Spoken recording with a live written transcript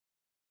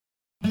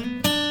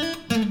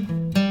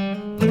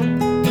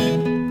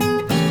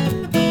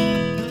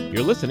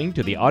listening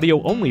to the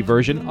audio-only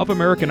version of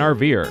American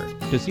RVer.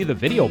 To see the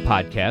video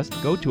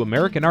podcast, go to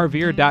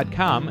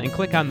AmericanRVer.com and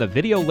click on the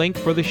video link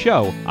for the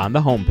show on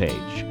the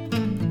homepage.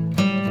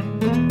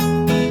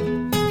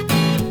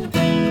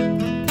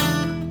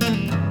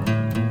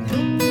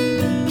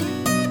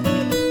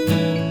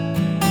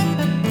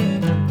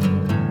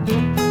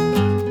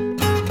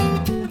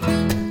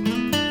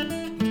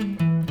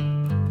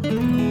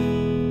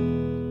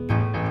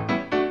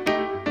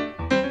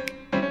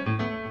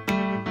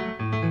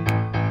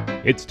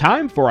 It's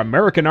time for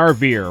American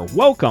RVer.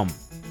 Welcome!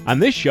 On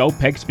this show,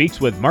 Peg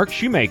speaks with Mark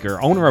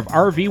Shoemaker, owner of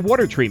RV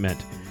Water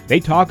Treatment. They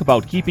talk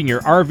about keeping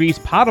your RV's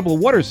potable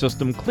water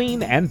system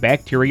clean and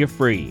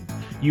bacteria-free.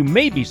 You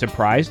may be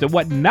surprised at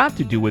what not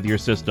to do with your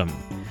system.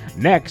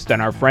 Next, on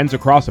our Friends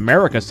Across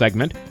America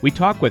segment, we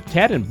talk with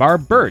Ted and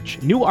Barb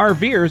Birch, new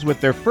RVers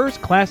with their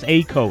first Class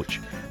A coach.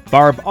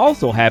 Barb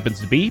also happens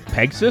to be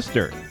Peg's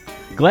sister.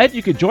 Glad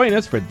you could join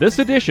us for this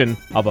edition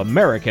of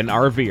American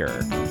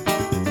RVer.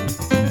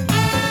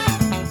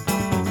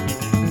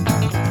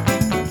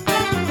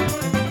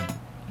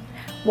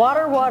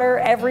 Water, water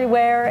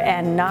everywhere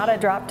and not a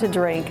drop to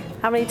drink.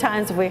 How many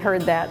times have we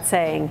heard that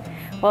saying?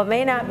 Well, it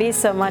may not be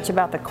so much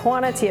about the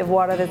quantity of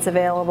water that's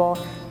available,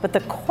 but the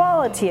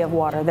quality of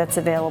water that's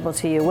available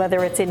to you,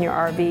 whether it's in your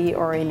RV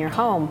or in your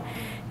home.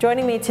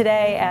 Joining me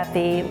today at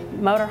the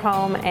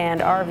Motorhome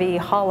and RV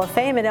Hall of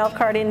Fame in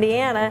Elkhart,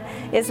 Indiana,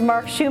 is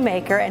Mark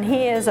Shoemaker, and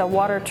he is a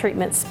water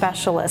treatment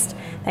specialist.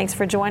 Thanks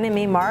for joining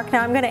me, Mark.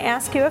 Now I'm going to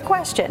ask you a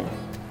question.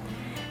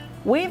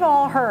 We've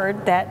all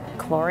heard that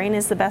chlorine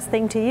is the best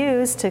thing to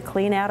use to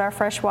clean out our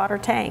freshwater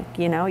tank.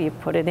 You know, you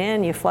put it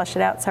in, you flush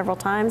it out several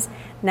times,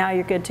 now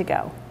you're good to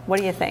go. What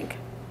do you think?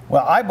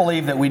 Well, I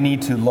believe that we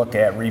need to look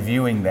at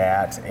reviewing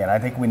that, and I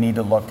think we need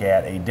to look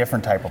at a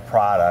different type of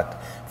product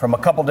from a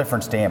couple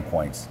different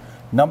standpoints.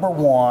 Number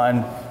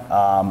one,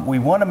 we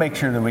want to make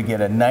sure that we get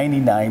a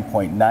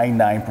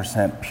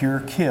 99.99%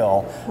 pure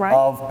kill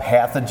of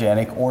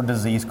pathogenic or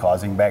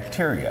disease-causing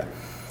bacteria.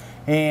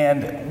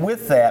 And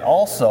with that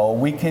also,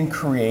 we can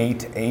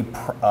create a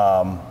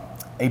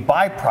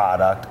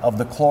byproduct of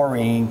the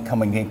chlorine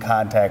coming in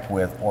contact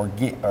with or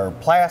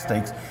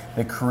plastics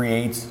that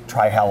creates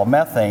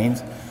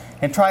trihalomethanes.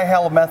 And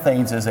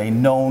trihalomethanes is a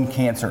known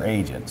cancer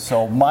agent.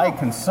 So my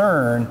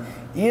concern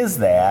is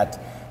that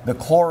the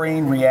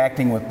chlorine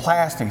reacting with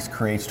plastics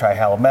creates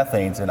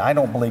trihalomethanes, and I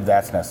don't believe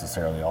that's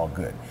necessarily all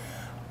good.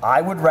 I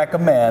would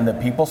recommend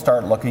that people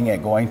start looking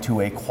at going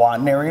to a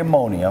quaternary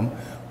ammonium,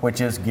 which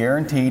is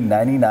guaranteed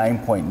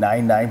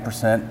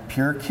 99.99%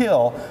 pure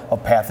kill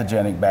of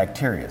pathogenic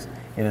bacteria.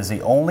 It is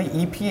the only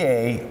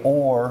EPA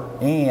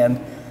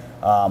and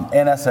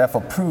NSF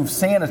approved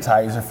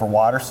sanitizer for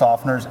water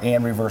softeners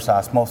and reverse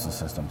osmosis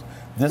systems.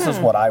 This is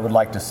what I would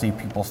like to see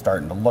people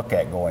starting to look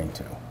at going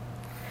to.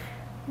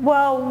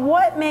 Well,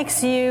 what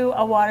makes you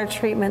a water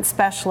treatment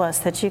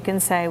specialist that you can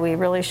say we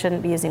really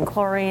shouldn't be using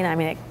chlorine? I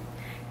mean,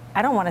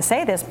 I don't want to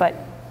say this, but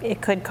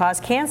it could cause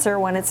cancer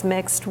when it's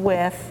mixed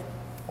with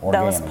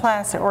those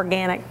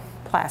organic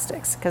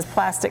plastics, because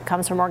plastic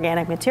comes from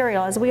organic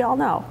material, as we all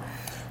know.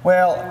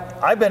 Well,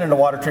 I've been in the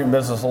water treatment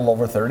business a little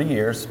over 30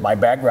 years. My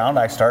background,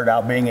 I started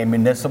out being a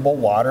municipal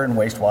water and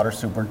wastewater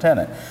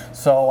superintendent.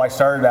 So I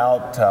started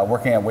out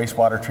working at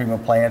wastewater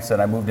treatment plants,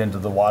 and I moved into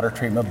the water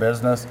treatment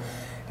business.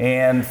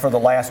 And for the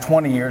last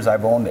 20 years,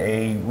 I've owned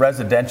a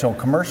residential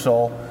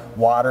commercial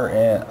water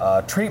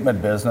and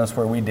treatment business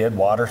where we did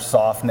water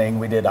softening,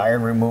 we did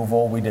iron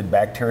removal, we did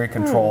bacteria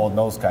control, and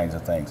those kinds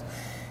of things.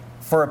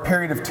 For a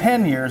period of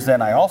 10 years,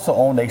 then I also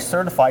owned a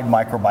certified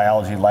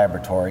microbiology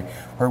laboratory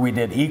where we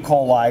did E.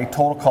 coli,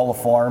 total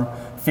coliform,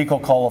 fecal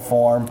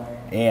coliform,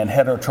 and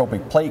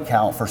heterotrophic plate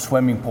count for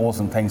swimming pools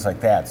and things like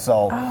that.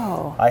 So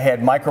I had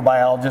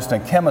microbiologists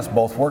and chemists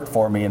both worked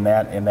for me in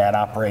that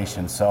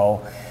operation.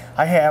 So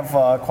I have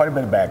quite a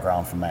bit of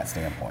background from that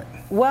standpoint.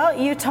 Well,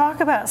 you talk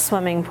about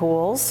swimming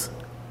pools.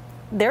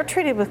 They're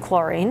treated with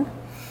chlorine.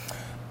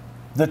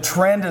 The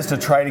trend is to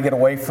try to get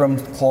away from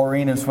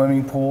chlorine in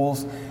swimming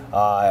pools.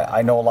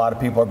 I know a lot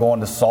of people are going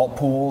to salt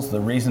pools. The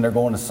reason they're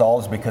going to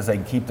salt is because they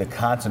can keep the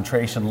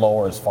concentration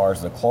lower as far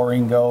as the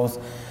chlorine goes.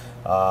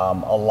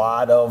 A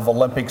lot of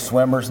Olympic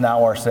swimmers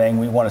now are saying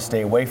we want to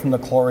stay away from the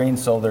chlorine,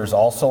 so there's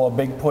also a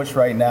big push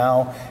right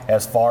now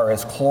as far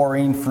as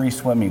chlorine-free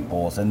swimming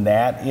pools, and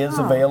that is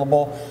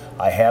available.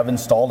 I have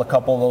installed a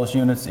couple of those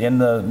units in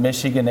the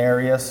Michigan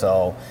area,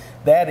 so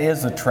that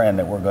is a trend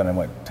that we're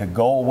going to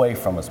go away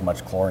from as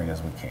much chlorine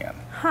as we can.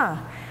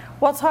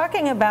 Well,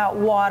 talking about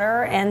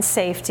water and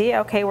safety,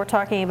 okay, we're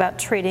talking about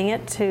treating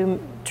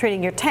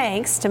your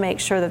tanks to make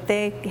sure that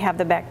they have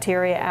the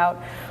bacteria out.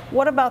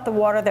 What about the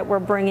water that we're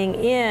bringing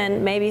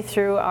in, maybe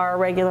through our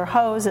regular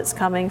hose that's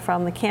coming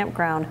from the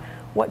campground?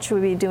 What should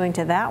we be doing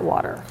to that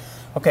water?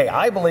 Okay,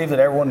 I believe that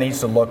everyone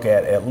needs to look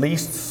at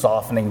least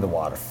softening the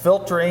water.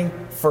 Filtering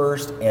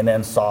first and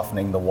then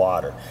softening the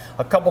water.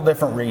 A couple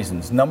different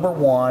reasons. Number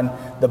one,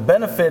 the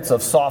benefits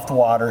of soft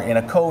water in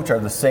a coach are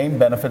the same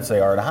benefits they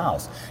are in a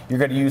house. You're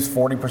going to use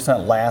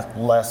 40%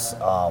 less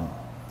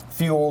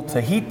fuel to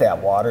heat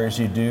that water as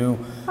you do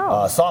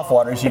soft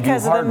water as you do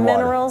hard water. Because of the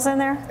minerals in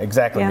there?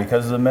 Exactly,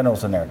 because of the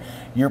minerals in there.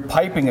 Your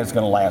piping is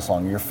going to last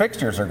longer. Your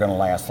fixtures are going to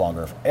last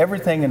longer.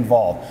 Everything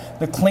involved.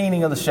 The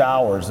cleaning of the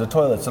showers, the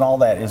toilets, and all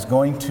that is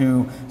going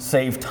to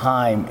save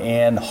time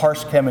and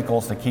harsh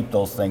chemicals to keep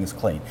those things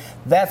clean.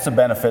 That's the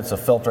benefits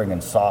of filtering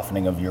and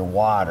softening of your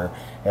water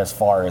as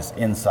far as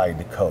inside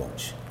the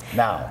coach.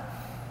 Now,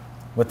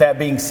 with that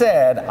being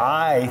said,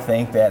 I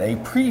think that a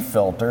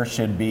pre-filter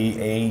should be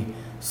a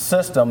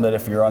system that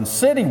if you're on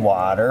city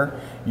water,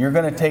 you're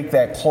going to take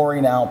that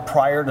chlorine out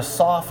prior to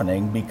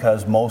softening,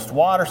 because most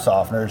water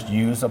softeners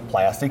use a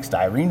plastic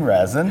styrene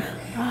resin,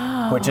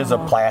 which is a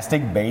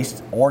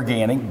plastic-based,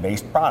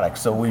 organic-based product.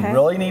 So we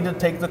really need to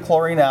take the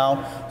chlorine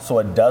out so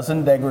it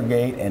doesn't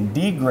degrade and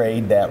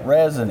degrade that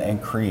resin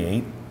and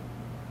create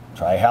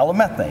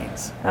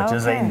trihalomethanes, which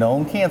is a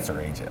known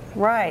cancer agent.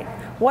 Right.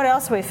 What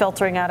else are we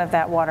filtering out of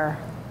that water?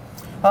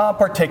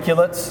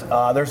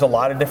 Particulates. There's a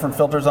lot of different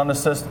filters on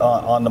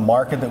the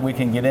market that we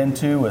can get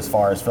into as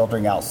far as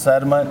filtering out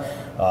sediment,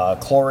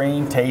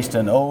 chlorine, taste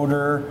and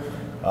odor.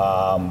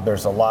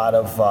 There's a lot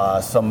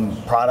of some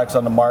products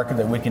on the market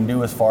that we can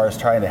do as far as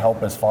trying to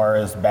help as far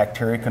as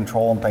bacteria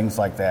control and things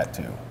like that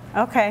too.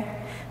 Okay.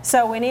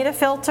 So we need a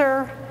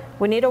filter,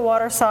 we need a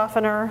water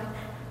softener.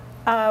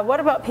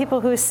 What about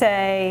people who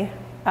say,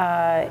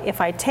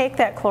 if I take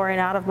that chlorine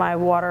out of my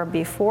water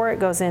before it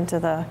goes into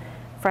the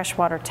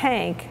freshwater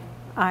tank,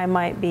 I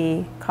might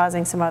be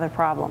causing some other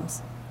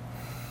problems?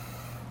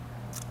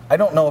 I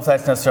don't know if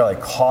that's necessarily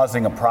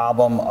causing a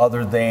problem,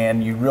 other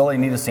than you really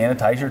need to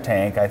sanitize your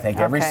tank. I think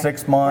every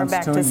 6 months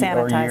to a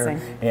year,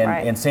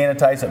 and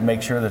sanitize it,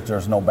 make sure that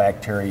there's no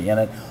bacteria in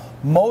it.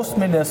 Most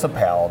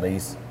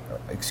municipalities,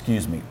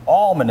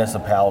 all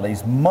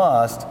municipalities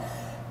must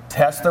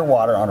test their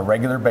water on a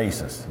regular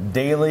basis,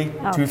 daily,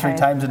 2-3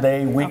 times a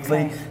day,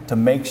 weekly, to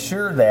make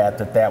sure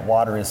that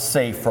water is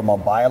safe from a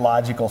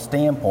biological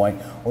standpoint,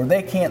 or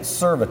they can't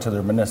serve it to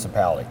their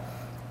municipality.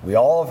 We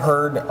all have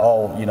heard,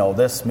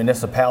 this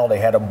municipality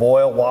had a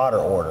boil water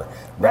order.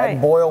 That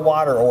boil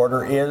water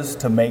order is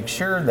to make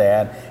sure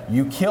that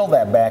you kill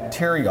that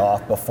bacteria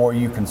off before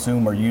you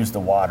consume or use the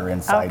water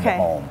inside the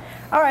home.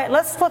 All right,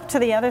 let's flip to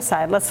the other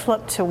side. Let's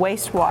flip to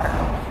wastewater.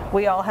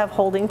 We all have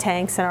holding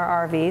tanks in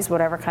our RVs,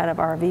 whatever kind of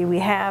RV we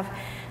have,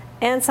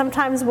 and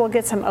sometimes we'll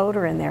get some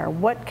odor in there.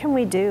 What can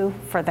we do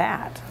for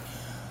that?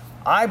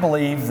 I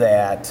believe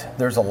that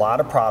there's a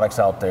lot of products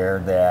out there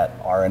that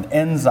are an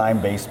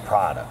enzyme-based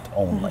product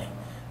only.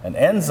 An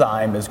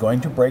enzyme is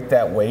going to break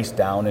that waste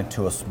down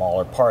into a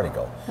smaller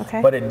particle,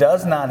 but it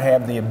does not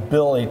have the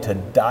ability to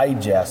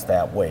digest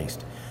that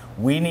waste.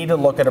 We need to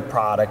look at a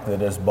product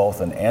that is both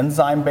an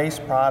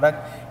enzyme-based product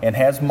and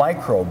has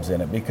microbes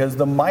in it, because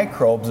the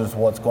microbes is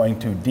what's going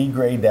to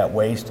degrade that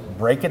waste,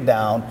 break it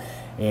down,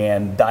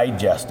 and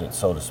digest it,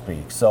 so to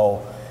speak.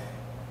 So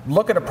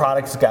look at a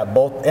product that's got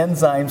both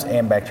enzymes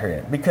and bacteria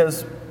in it,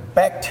 because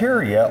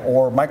bacteria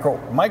or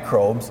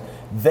microbes,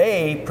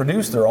 they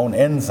produce their own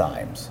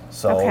enzymes.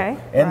 So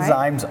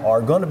enzymes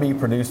are going to be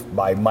produced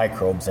by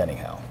microbes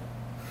anyhow.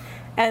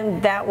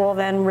 And that will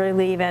then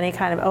relieve any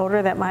kind of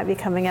odor that might be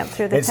coming up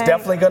through the tank? It's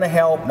definitely going to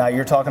help. Now,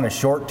 you're talking a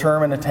short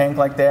term in a tank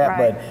like that,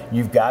 but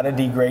you've got to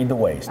degrade the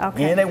waste.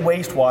 In a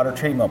wastewater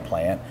treatment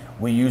plant,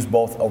 we use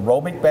both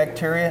aerobic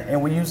bacteria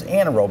and we use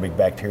anaerobic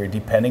bacteria,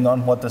 depending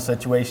on what the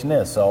situation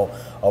is. So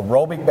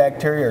aerobic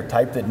bacteria are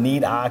type that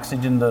need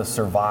oxygen to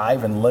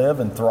survive and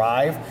live and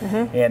thrive.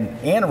 And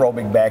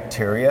anaerobic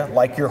bacteria,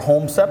 like your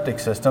home septic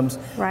systems,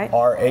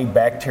 are a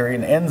bacteria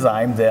and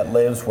enzyme that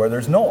lives where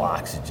there's no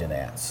oxygen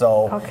at.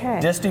 So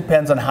just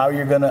depends on how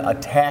you're going to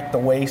attack the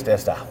waste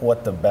as to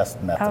what the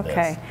best method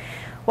is.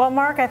 Well,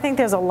 Mark, I think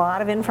there's a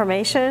lot of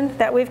information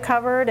that we've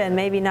covered, and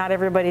maybe not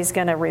everybody's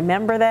going to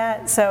remember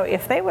that. So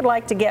if they would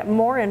like to get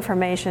more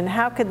information,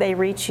 how could they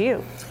reach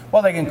you?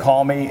 Well, they can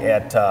call me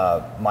at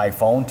my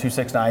phone,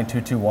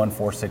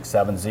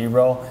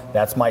 269-221-4670.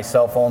 That's my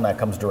cell phone. That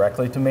comes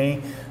directly to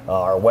me.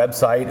 Our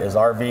website is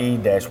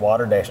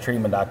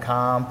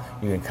rv-water-treatment.com.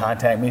 You can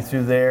contact me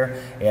through there,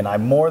 and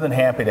I'm more than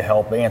happy to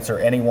help answer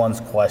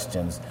anyone's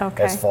questions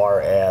as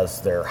far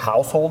as their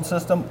household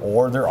system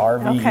or their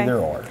RV, either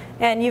or.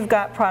 And you've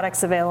got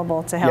products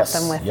available to help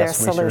them with their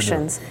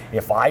solutions. Sure do.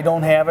 If I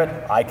don't have it,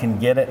 I can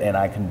get it and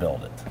I can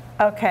build it.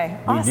 Okay,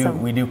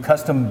 awesome. We do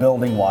custom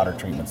building water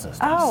treatment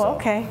systems. Oh,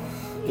 okay.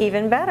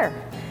 Even better.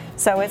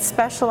 So it's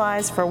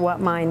specialized for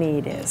what my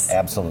need is.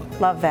 Absolutely.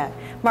 Love that.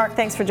 Mark,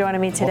 thanks for joining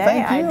me today.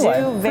 Well, thank you.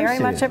 I do very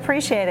much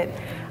appreciate it.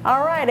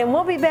 All right, and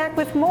we'll be back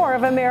with more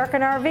of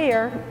American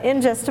RVer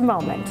in just a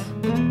moment.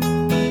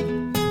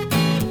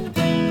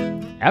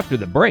 After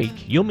the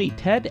break, you'll meet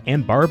Ted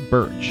and Barb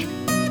Birch.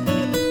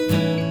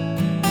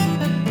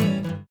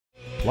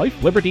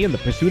 Life, liberty, and the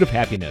pursuit of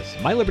happiness.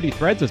 My Liberty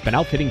Threads has been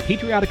outfitting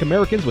patriotic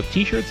Americans with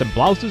t-shirts and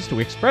blouses to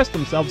express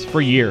themselves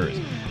for years.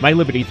 My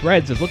Liberty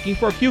Threads is looking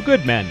for a few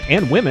good men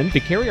and women to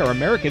carry our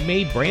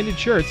American-made branded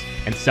shirts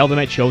and sell them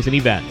at shows and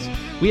events.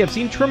 We have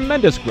seen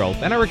tremendous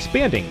growth and are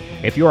expanding.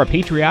 If you're a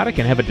patriotic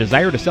and have a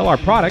desire to sell our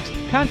products,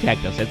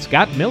 contact us at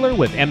Scott Miller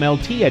with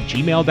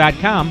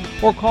MLT@gmail.com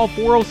or call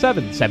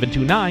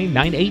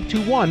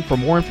 407-729-9821 for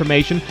more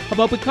information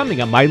about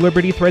becoming a My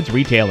Liberty Threads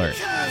retailer.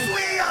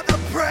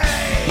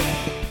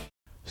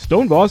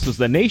 Stoneboss is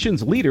the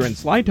nation's leader in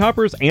slide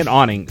toppers and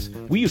awnings.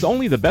 We use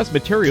only the best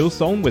materials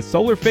sewn with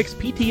SolarFix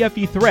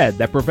PTFE thread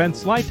that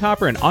prevents slide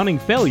topper and awning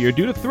failure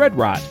due to thread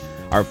rot.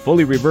 Our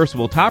fully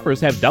reversible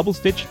toppers have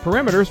double-stitched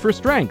perimeters for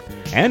strength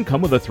and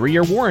come with a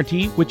 3-year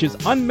warranty, which is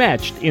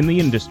unmatched in the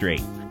industry.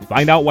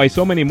 Find out why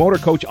so many motor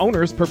coach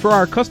owners prefer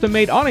our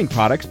custom-made awning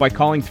products by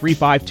calling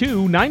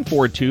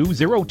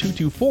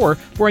 352-942-0224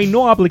 for a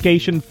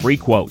no-obligation free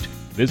quote.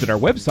 Visit our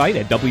website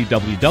at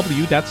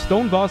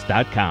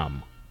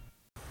www.stoneboss.com.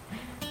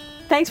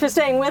 Thanks for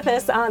staying with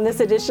us on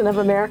this edition of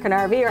American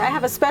RVer. I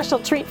have a special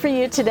treat for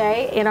you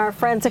today in our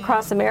Friends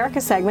Across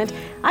America segment.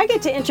 I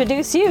get to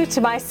introduce you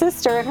to my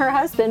sister and her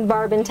husband,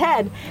 Barb and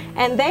Ted.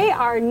 And they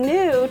are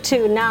new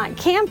to not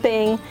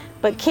camping,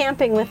 but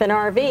camping with an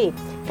RV.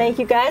 Thank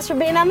you guys for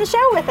being on the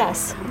show with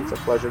us. It's a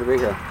pleasure to be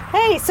here.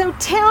 Hey, so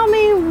tell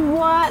me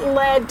what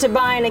led to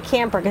buying a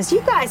camper, because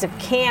you guys have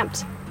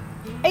camped,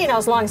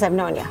 as long as I've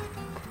known you.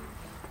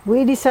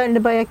 We decided to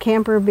buy a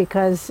camper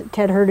because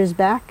Ted hurt his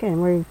back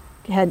and we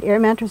had air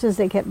mattresses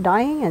that kept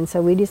dying, and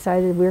so we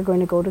decided we were going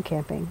to go to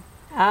camping.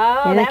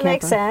 Oh, that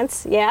makes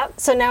sense. Yeah.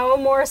 So no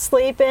more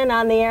sleeping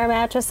on the air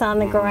mattress on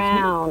the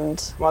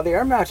ground. Well, the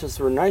air mattresses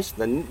were nice.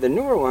 The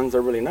newer ones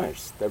are really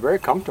nice. They're very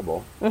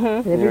comfortable.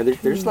 Mm-hmm.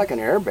 They're just like an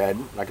air bed,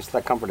 like a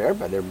select comfort air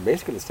bed. They're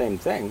basically the same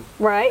thing.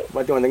 Right.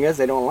 But the only thing is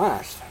they don't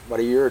last. About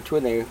a year or two,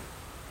 and they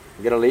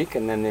get a leak,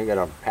 and then they get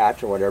a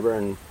patch or whatever,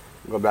 and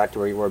go back to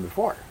where you were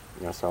before.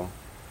 So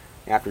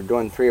after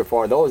doing 3 or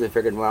 4 of those, they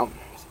figured, well,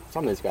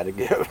 something's got to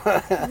give.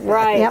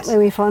 Right. Yep, and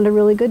we found a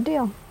really good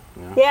deal.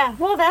 Yeah,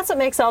 well, that's what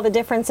makes all the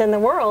difference in the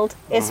world,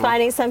 is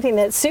finding something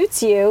that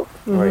suits you,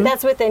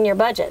 that's within your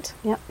budget.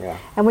 Yep. Yeah.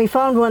 And we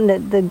found one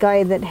that the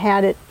guy that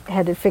had it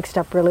fixed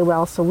up really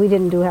well, so we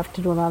didn't have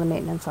to do a lot of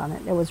maintenance on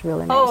it. It was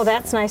really nice. Oh,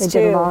 that's nice, they too.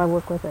 They did a lot of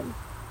work with it.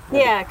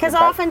 Yeah, because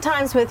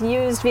oftentimes with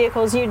used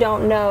vehicles, you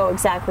don't know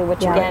exactly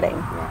what you're getting.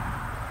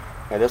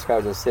 Yeah, this guy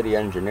was a city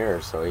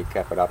engineer, so he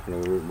kept it up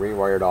and he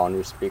rewired all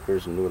new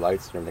speakers and new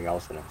lights and everything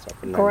else in it. So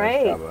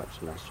Great. It's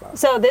a nice job.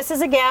 So this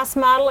is a gas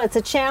model. It's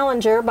a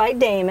Challenger by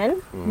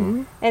Damon.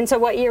 Mm-hmm. And so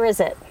what year is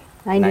it?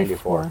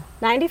 94.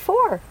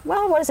 94.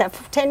 Well, what is that?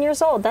 10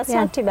 years old. That's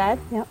not too bad.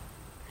 Yep.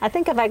 I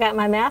think if I got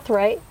my math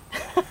right.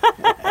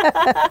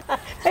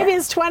 Maybe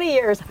it's 20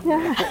 years.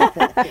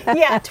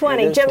 Yeah,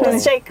 20. Jim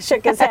just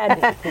shook his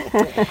head.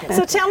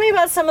 So tell me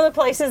about some of the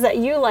places that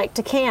you like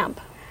to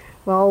camp.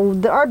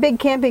 Well, our big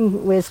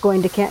camping was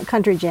going to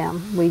Country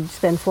Jam. We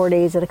spend 4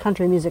 days at a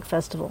country music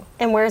festival.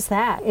 And where's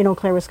that? In Eau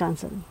Claire,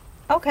 Wisconsin.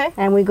 Okay.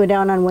 And we go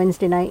down on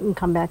Wednesday night and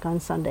come back on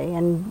Sunday.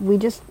 And we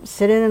just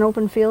sit in an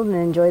open field and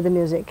enjoy the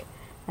music.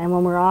 And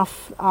when we're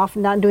off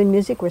not doing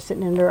music, we're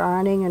sitting under our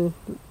awning and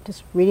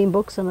just reading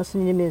books and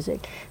listening to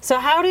music. So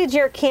how did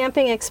your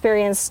camping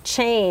experience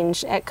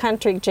change at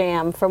Country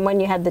Jam from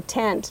when you had the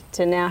tent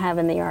to now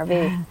having the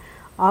RV?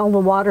 All the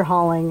water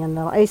hauling and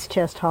the ice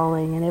chest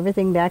hauling and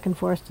everything back and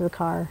forth to the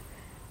car.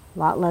 A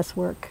lot less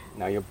work.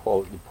 Now we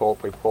pull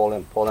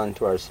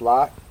into our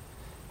slot,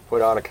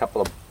 put out a couple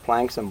of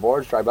planks and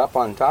boards, drive up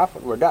on top,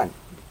 and we're done.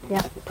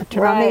 Yeah,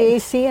 turn on the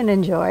AC and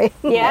enjoy.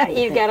 Yeah,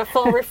 you've got a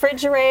full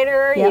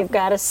refrigerator, Yep. you've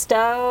got a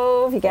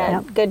stove, you've got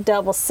a good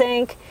double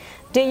sink.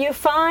 Do you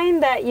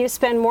find that you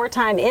spend more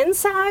time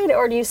inside,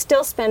 or do you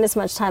still spend as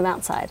much time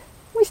outside?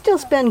 We still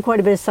spend quite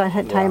a bit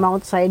of time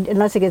outside,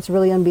 unless it gets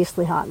really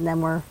unbeastly hot, and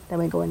then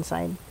we go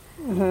inside.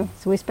 Mm-hmm.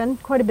 So we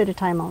spend quite a bit of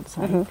time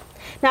outside. Mm-hmm.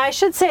 Now, I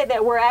should say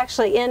that we're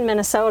actually in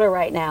Minnesota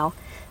right now,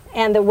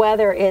 and the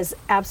weather is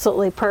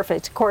absolutely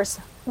perfect. Of course,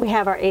 we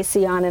have our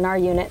AC on in our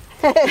unit.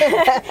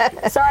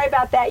 Sorry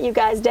about that, you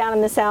guys down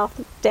in the South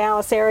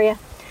Dallas area.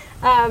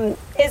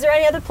 Is there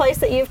any other place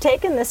that you've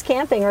taken this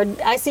camping? Or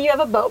I see you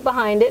have a boat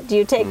behind it. Do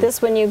you take this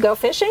when you go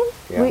fishing?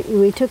 Yeah.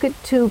 We took it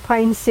to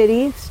Pine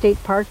City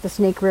State Park, the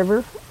Snake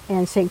River,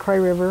 and St. Croix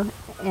River,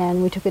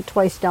 and we took it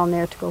twice down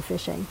there to go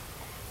fishing,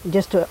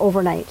 just to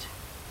overnight.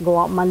 Go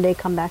out Monday,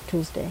 come back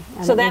Tuesday.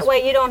 And so that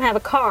way you don't have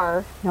a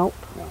car. Nope.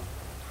 No.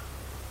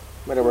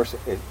 But it works.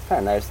 It's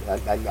kind of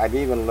nice. I've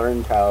even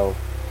learned how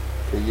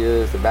to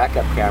use the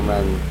backup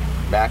camera and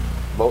back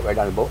boat right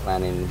on the boat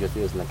landing and just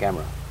using the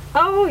camera.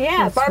 Oh,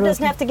 yeah. That's Barb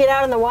doesn't have to get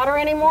out in the water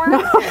anymore?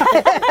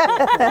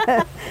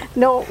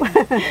 No.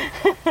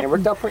 It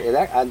worked out pretty.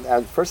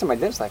 First time I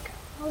did, it's like,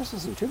 oh, this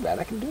isn't too bad.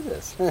 I can do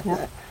this.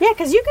 Yeah. Yeah,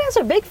 because you guys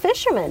are big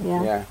fishermen.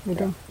 Yeah, we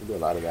do. We do a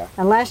lot of that.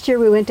 And last year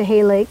we went to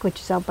Hay Lake,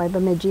 which is out by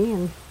Bemidji,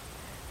 and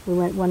we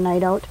went one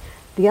night out.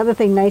 The other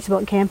thing nice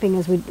about camping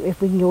is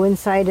if we can go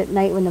inside at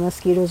night when the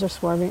mosquitoes are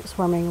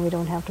swarming, we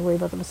don't have to worry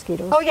about the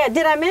mosquitoes. Oh, yeah.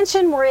 Did I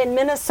mention we're in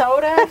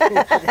Minnesota?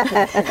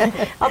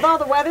 Although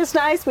the weather's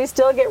nice, we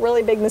still get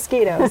really big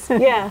mosquitoes.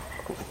 Yeah.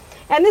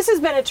 And this has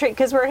been a treat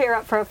because we're here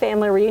up for a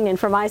family reunion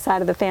for my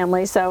side of the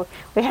family. So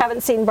we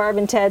haven't seen Barb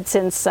and Ted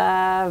since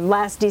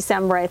last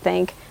December, I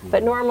think.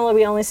 But normally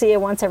we only see you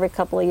once every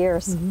couple of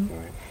years.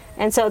 Right.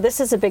 And so this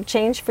is a big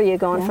change for you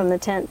going from the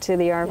tent to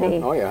the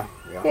RV. Oh yeah.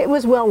 It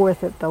was well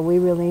worth it, though. We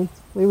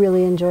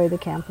really enjoy the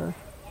camper.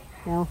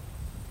 Yeah.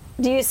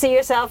 Do you see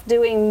yourself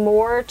doing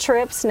more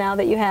trips now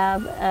that you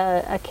have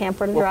a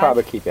camper to We'll drive?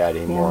 probably keep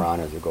adding more Yeah. on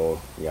as we go.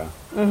 Yeah.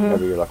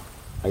 Every year, like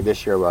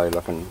this year, we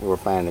were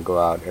planning to go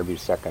out every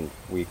second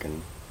week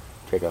and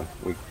take a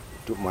week,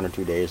 1 or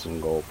 2 days,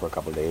 and go for a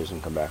couple of days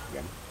and come back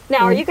again. Now,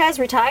 are you guys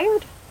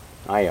retired?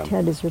 I am.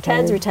 Ted is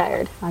retired. Ted's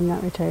retired. I'm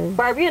not retired.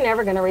 Barb, you're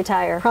never going to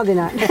retire. Probably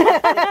not.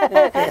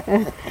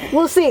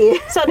 We'll see.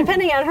 So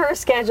depending on her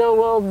schedule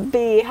will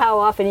be how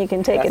often you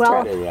can take a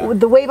Well, trip. Yeah. with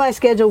the way my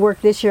schedule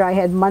worked this year, I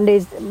had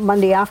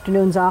Monday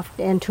afternoons off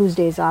and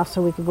Tuesdays off,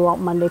 so we could go out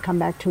Monday, come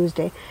back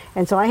Tuesday.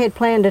 And so I had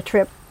planned a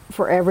trip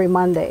for every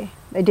Monday.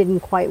 It didn't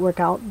quite work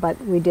out, but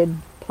we did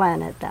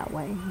plan it that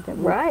way.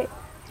 Right.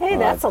 Hey,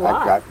 that's a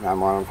lot.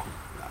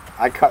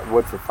 I cut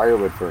wood for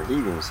firewood for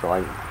heating,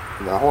 so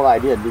the whole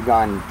idea to be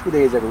gone 2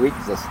 days every week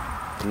is just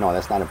no.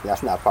 That's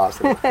not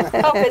possible.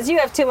 Oh, because you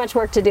have too much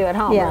work to do at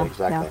home. Yeah, Right,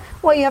 exactly. yeah.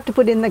 Well, you have to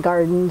put in the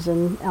gardens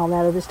and all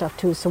that other stuff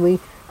too. So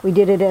we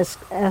did it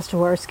as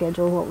to our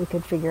schedule, what we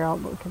could figure out,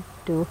 what we could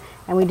do,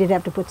 and we did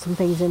have to put some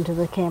things into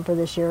the camper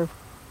this year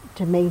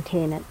to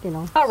maintain it.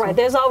 All right.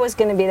 There's always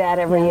going to be that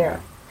every Yeah. year.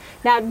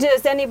 Now,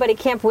 does anybody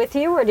camp with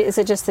you, or is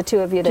it just the two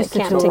of you that Just the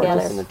camp two of us.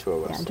 together? Just the two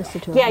of us. Yeah, just the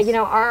two. Yeah, of us.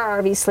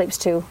 our RV sleeps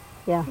too.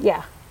 Yeah.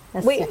 Yeah.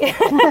 That's We.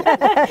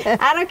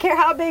 I don't care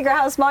how big or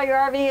how small your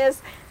RV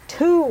is.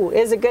 2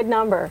 is a good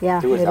number. Yeah.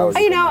 Two is it always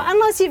is.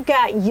 Unless you've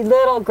got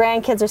little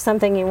grandkids or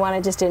something, you want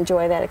to just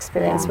enjoy that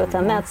experience Yeah. with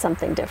them. That's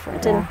something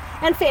different, Yeah.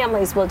 and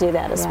families will do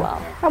that as Yeah.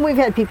 well. And we've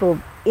had people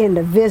in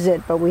to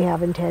visit, but we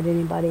haven't had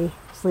anybody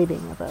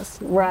sleeping with us.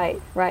 Right,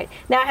 right.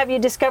 Now, have you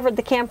discovered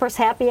the campers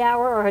happy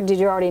hour, or did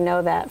you already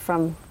know that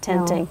from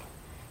tenting?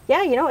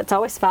 Yeah, it's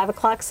always 5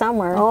 o'clock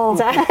somewhere. Oh.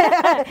 So-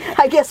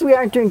 I guess we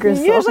aren't drinkers.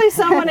 so- usually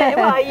someone,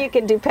 well, you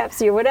can do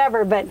Pepsi or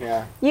whatever, but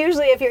Yeah.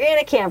 usually if you're in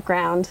a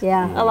campground,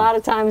 Yeah. a lot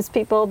of times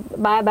people,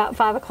 by about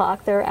 5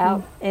 o'clock, they're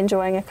out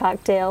enjoying a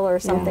cocktail or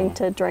something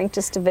to drink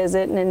just to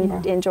visit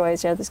and enjoy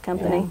each other's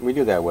company. We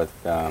do that with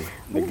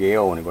the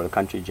Gale when we go to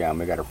Country Jam.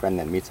 We got a friend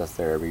that meets us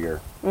there every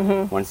year.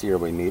 Once a year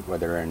we meet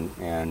with her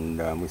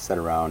and we sit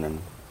around and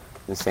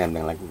the same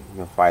thing, like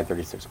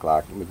 5:30, 6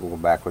 o'clock. We go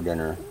back for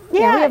dinner.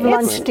 Yeah, we have it's-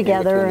 lunch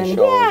together In between and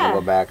the shows, Yeah. we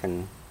go back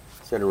and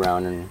sit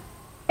around and.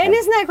 And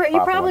isn't that great? You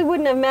popcorn. probably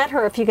wouldn't have met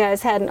her if you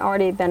guys hadn't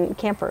already been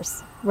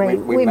campers. right.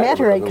 We met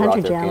her at because we were out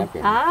Country there Jam.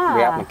 camping. Ah.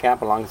 We happened to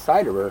camp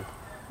alongside of her.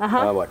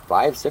 What,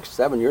 5, 6,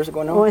 7 years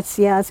ago now? Oh, it's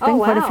been Oh,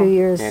 quite a wow. few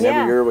years. And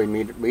Yeah. every year we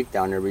meet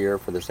down every year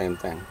for the same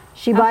thing.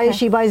 She buys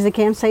the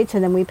campsites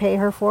and then we pay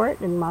her for it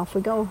and off we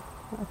go.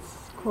 That's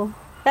cool.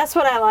 That's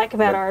what I like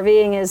about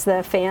RVing is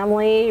the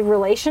family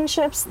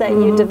relationships that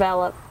you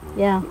develop.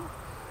 Yeah.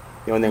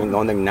 The only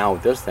thing now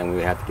with this thing,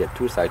 we have to get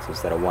 2 sites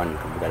instead of 1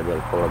 because we got to be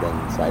able to pull it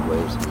in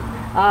sideways.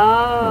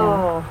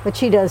 Oh. But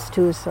she does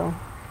too, so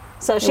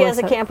So she has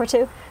a works out. camper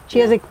too? she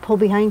has a pull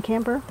behind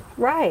camper.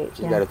 Right.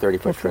 She's got a 30-foot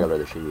different. trailer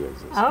that she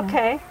uses.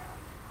 Okay.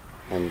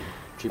 And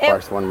she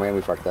parks one way and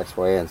we park the next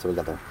way, and so we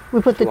got the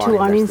We put the two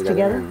awnings next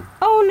together. and-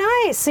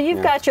 Oh, nice. So you've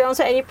Yeah. got your own,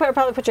 and you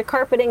probably put your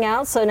carpeting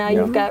out, so now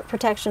you've Yeah. got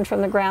protection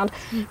from the ground.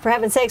 For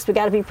heaven's sakes, we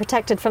got to be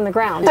protected from the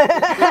ground.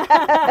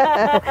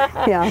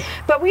 Yeah.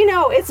 But we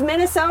know it's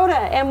Minnesota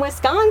and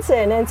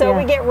Wisconsin, and so Yeah.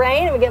 we get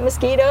rain, and we get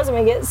mosquitoes, and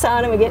we get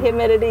sun, and we get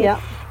humidity, Yeah.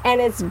 and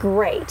it's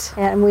great.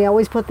 And we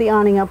always put the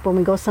awning up when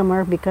we go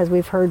somewhere because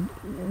we've heard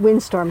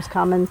windstorms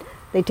come and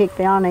they take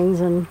the awnings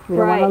and we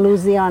don't want Right. to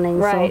lose the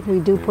awnings. Right. So we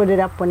do put it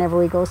up whenever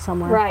we go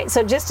somewhere. Right.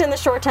 So just in the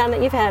short time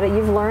that you've had it,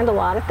 you've learned a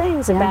lot of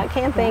things Yeah. about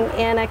camping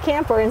in a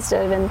camper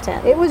instead of in a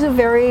tent. It was a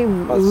very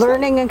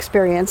learning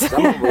experience.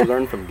 Some of it we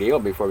learned from Gail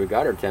before we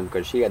got her tent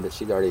because she'd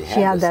already had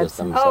had the that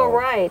system. Oh, so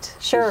right.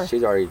 Sure.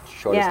 She's already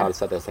showed Yeah. us how to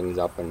set those things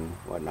up and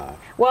whatnot.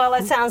 Well,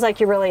 it sounds like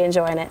you're really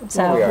enjoying it.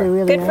 So we are. We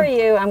really good are. for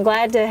you. I'm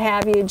glad to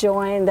have you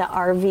join the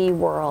RV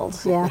world.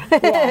 Yeah.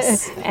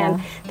 Yes. And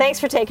thanks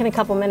for taking a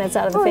couple minutes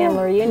out of the Oh, yeah.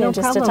 family reunion No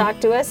just problem. to talk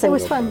to us It and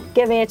was fun.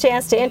 give me a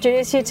chance to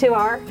introduce you to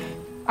our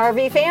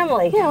RV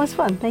family. Yeah, it was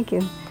fun. Thank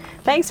you.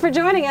 Thanks for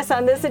joining us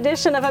on this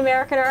edition of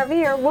American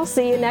RVer. We'll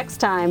see you next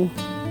time.